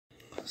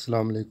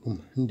Assalamu alaikum,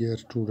 dear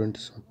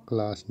students of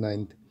class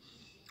 9th.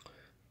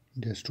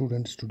 Dear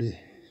students, today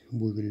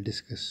we will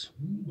discuss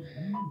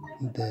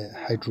the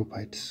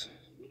hydrophytes.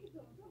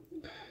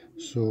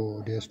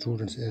 So, dear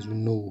students, as we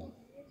know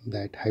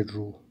that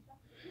hydro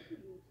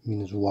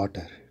means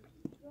water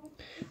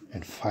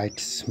and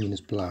phytes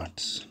means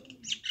plants.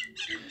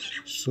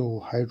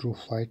 So,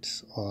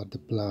 hydrophytes are the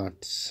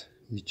plants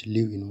which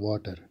live in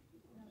water,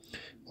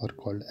 or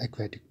called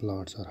aquatic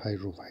plants or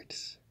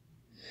hydrophytes.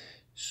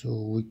 So,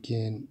 we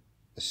can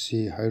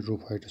say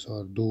hydrophytes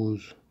are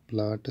those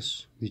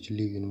plants which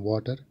live in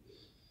water.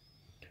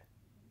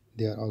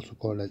 They are also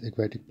called as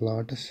aquatic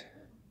plants.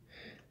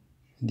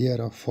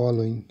 There are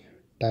following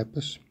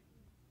types.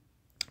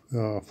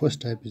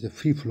 First type is the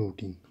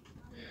free-floating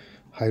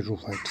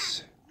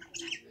hydrophytes.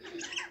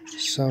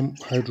 Some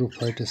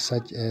hydrophytes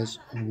such as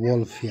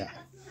Wolffia.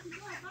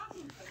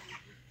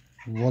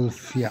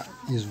 Wolffia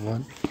is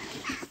one.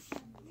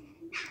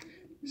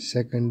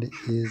 Second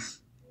is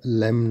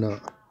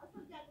Lemna,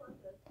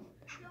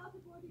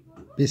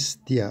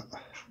 Pistia,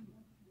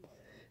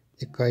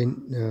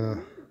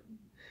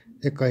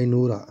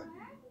 Echinora,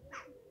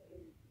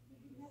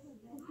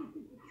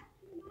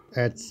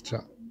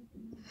 etc.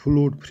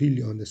 Float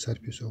freely on the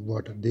surface of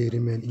water. They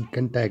remain in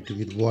contact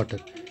with water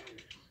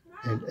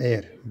and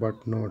air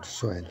but not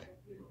soil.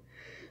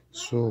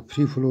 So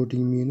free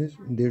floating means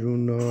they do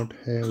not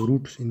have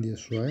roots in the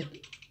soil.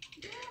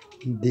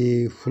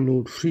 They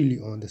float freely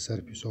on the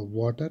surface of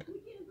water.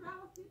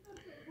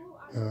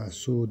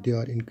 So they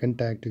are in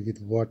contact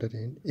with water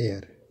and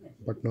air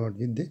but not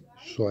with the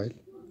soil.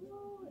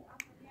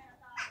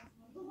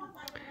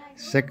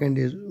 Second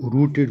is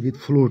rooted with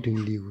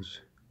floating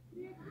leaves.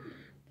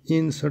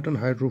 In certain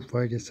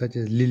hydrophytes such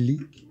as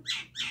lily,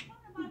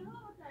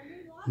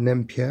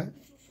 Nymphia,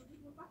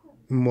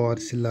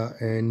 Marcella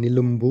and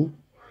Nilumbu,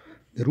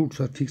 the roots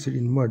are fixed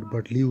in mud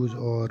but leaves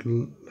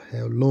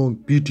have long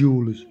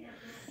petioles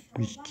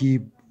which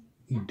keep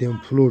them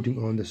floating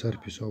on the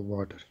surface of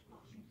water.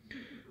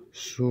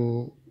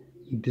 So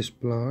this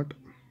plant,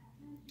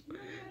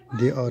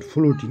 they are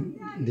floating,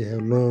 they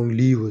have long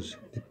leaves,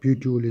 the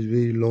petiole is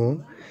very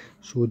long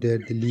so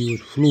that the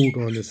leaves float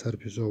on the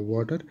surface of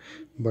water,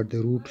 but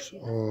the roots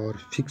are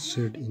fixed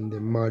in the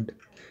mud.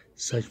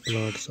 Such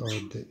plants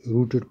are the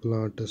rooted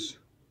plants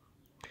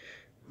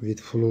with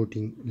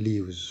floating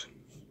leaves.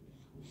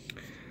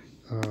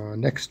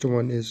 Next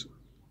one is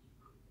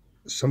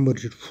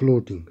submerged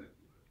floating.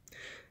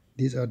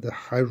 These are the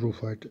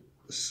hydrophytes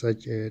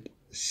such as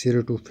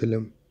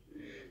Ceratophyllum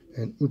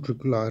and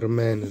Utricula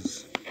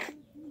romanes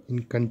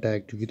in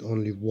contact with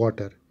only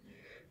water.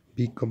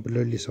 Be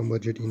completely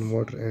submerged in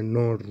water and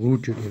not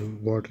rooted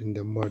in water in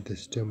the mud. The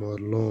stem are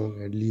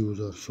long and leaves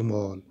are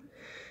small.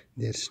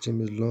 Their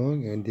stem is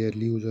long and their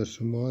leaves are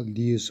small.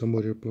 These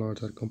submerged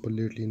plants are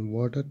completely in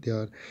water.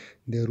 Their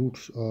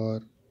roots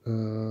are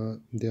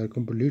they are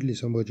completely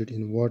submerged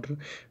in water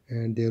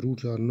and their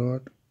roots are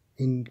not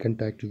in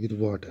contact with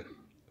water.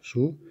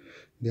 So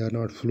they are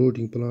not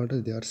floating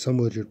plants, they are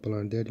submerged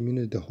plants. That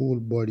means the whole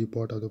body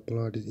part of the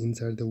plant is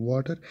inside the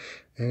water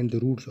and the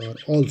roots are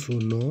also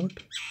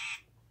not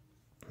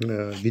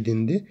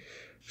within the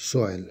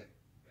soil.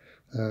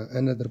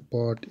 Another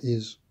part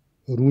is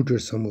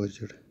rooted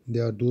submerged. They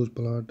are those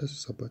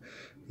plants,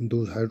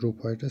 those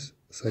hydrophytes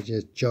such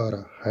as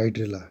Chara,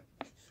 Hydrilla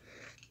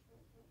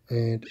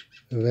and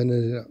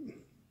Vanilla,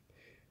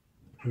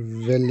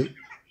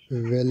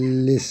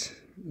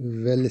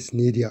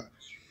 Vallisneria.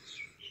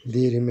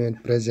 They remain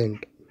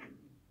present.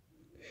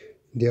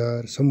 They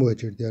are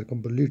submerged, they are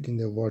completely in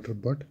the water,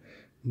 but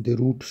the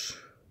roots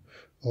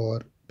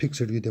are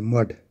fixed with the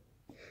mud.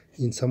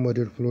 In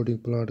submerged floating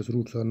plants,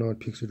 roots are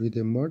not fixed with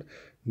the mud.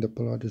 The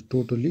plant is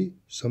totally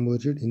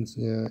submerged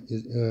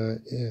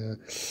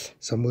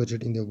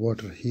submerged in the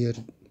water. Here,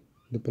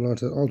 the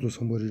plants are also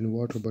submerged in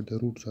water, but the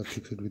roots are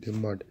fixed with the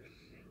mud.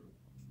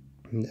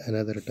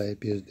 Another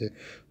type is the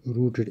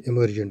rooted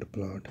emergent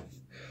plant.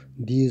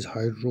 These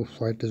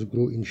hydrophytes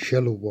grow in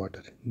shallow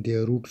water.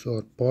 Their roots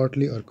are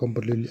partly or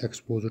completely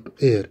exposed to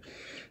air.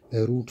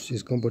 The roots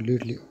is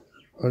completely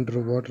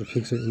underwater,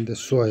 fixed in the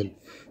soil.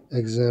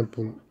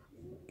 Example,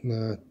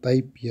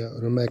 Typia,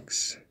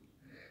 Romax,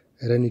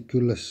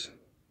 Ranunculus,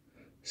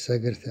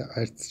 Sagartha,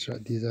 etc.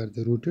 These are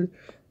the rooted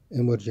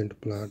emergent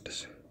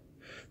plants.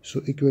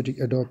 So aquatic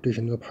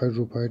adaptation of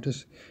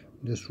hydrophytes,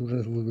 the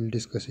students we will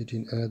discuss it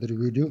in another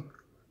video.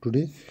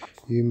 Today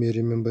you may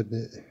remember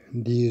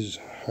these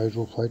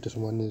hydrophytes.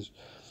 One is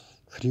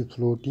free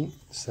floating,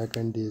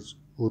 second is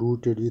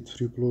rooted with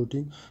free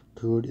floating,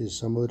 third is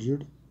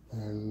submerged,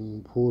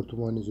 and fourth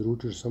one is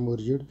rooted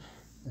submerged,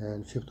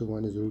 and fifth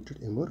one is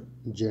rooted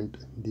emergent.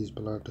 These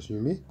plants you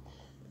may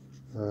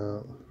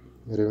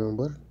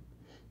remember.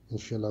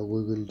 Inshallah,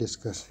 we will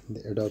discuss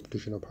the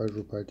adaptation of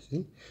hydrophytes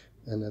in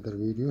another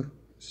video.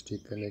 Stay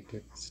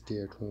connected,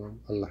 stay at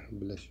home. Allah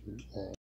bless you all.